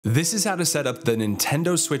This is how to set up the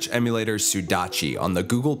Nintendo Switch emulator Sudachi on the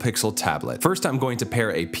Google Pixel tablet. First, I'm going to pair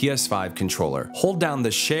a PS5 controller. Hold down the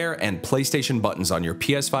Share and PlayStation buttons on your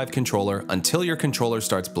PS5 controller until your controller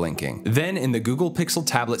starts blinking. Then in the Google Pixel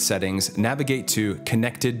tablet settings, navigate to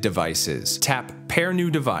Connected Devices. Tap Pair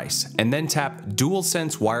New Device, and then tap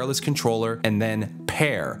DualSense Wireless Controller, and then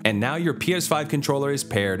Pair. And now your PS5 controller is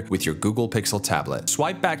paired with your Google Pixel tablet.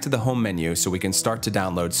 Swipe back to the home menu so we can start to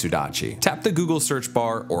download Sudachi. Tap the Google search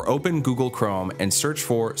bar or open Google Chrome and search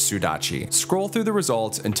for Sudachi. Scroll through the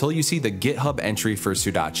results until you see the GitHub entry for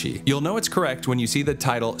Sudachi. You'll know it's correct when you see the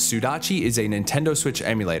title Sudachi is a Nintendo Switch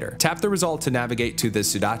emulator. Tap the result to navigate to the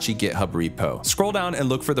Sudachi GitHub repo. Scroll down and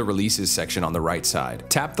look for the releases section on the right side.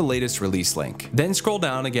 Tap the latest release link. Then scroll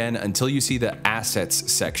down again until you see the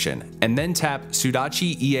Assets section, and then tap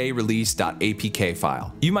Sudachi EA release.apk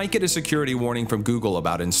file. You might get a security warning from Google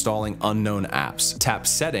about installing unknown apps. Tap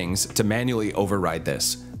Settings to manually override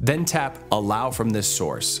this. Then tap Allow from this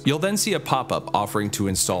source. You'll then see a pop-up offering to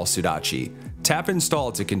install Sudachi. Tap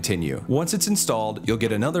Install to continue. Once it's installed, you'll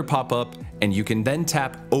get another pop-up, and you can then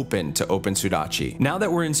tap Open to open Sudachi. Now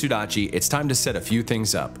that we're in Sudachi, it's time to set a few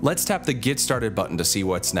things up. Let's tap the Get Started button to see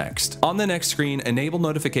what's next. On the next screen, enable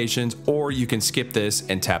notifications, or you can skip this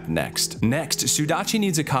and tap Next. Next, Sudachi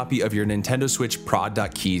needs a copy of your Nintendo Switch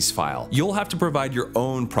prod.keys file. You'll have to provide your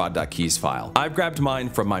own prod.keys file. I've grabbed mine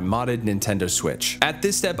from my modded Nintendo Switch. At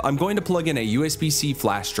this step, I'm going to plug in a USB-C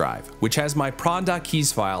flash drive, which has my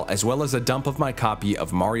prod.keys file as well as a dump of my copy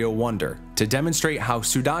of Mario Wonder to demonstrate how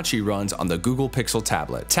Sudachi runs on the Google Pixel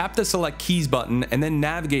tablet. Tap the Select Keys button and then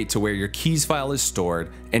navigate to where your keys file is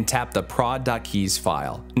stored and tap the prod.keys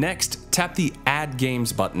file. Next, tap the Add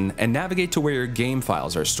Games button and navigate to where your game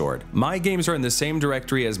files are stored. My games are in the same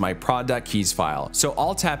directory as my prod.keys file, so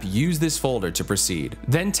I'll tap Use this folder to proceed.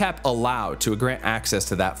 Then tap Allow to grant access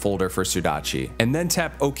to that folder for Sudachi, and then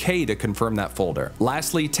tap OK to confirm that folder.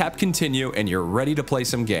 Lastly, tap Continue and you're ready to play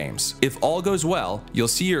some games. If all goes well, you'll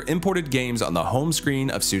see your imported games on the home screen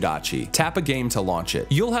of Sudachi. Tap a game to launch it.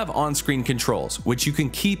 You'll have on-screen controls, which you can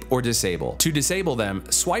keep or disable. To disable them,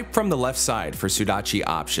 swipe from the left side for Sudachi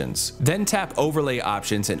options. Then tap Overlay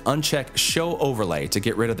options and uncheck Show Overlay to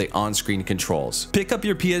get rid of the on-screen controls. Pick up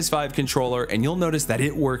your PS5 controller and you'll notice that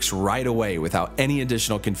it works right away without any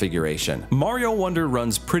additional configuration. Mario Wonder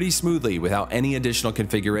runs pretty smoothly without any additional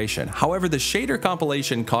configuration. However, the shader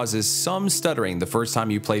compilation causes some stuttering the first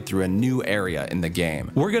time you play through a new area in the game.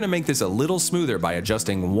 We're going to make this a little smoother by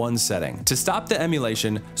adjusting one setting. To stop the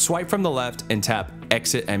emulation, swipe from the left and tap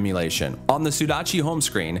Exit Emulation. On the Sudachi home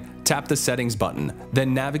screen, tap the Settings button,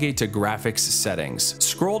 then navigate to Graphics Settings.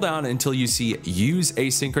 Scroll down until you see Use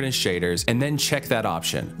Asynchronous Shaders and then check that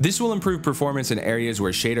option. This will improve performance in areas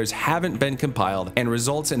where shaders haven't been compiled and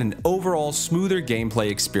results in an overall smoother gameplay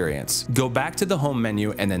experience. Go back to the home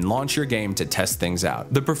menu and then launch your game to test things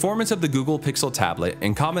out. The performance of the Google Pixel tablet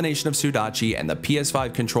in combination of Sudachi and the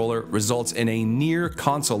PS5 controller results in a near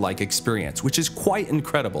console-like experience, which is quite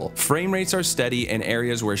incredible. Frame rates are steady in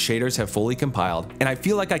areas where shaders have fully compiled, and I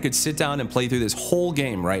feel like I could sit down and play through this whole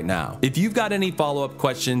game right now. If you've got any follow-up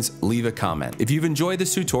questions, leave a comment. If you've enjoyed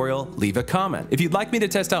this tutorial, leave a comment. If you'd like me to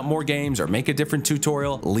test out more games or make a different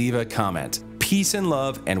tutorial, leave a comment. Peace and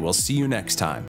love, and we'll see you next time.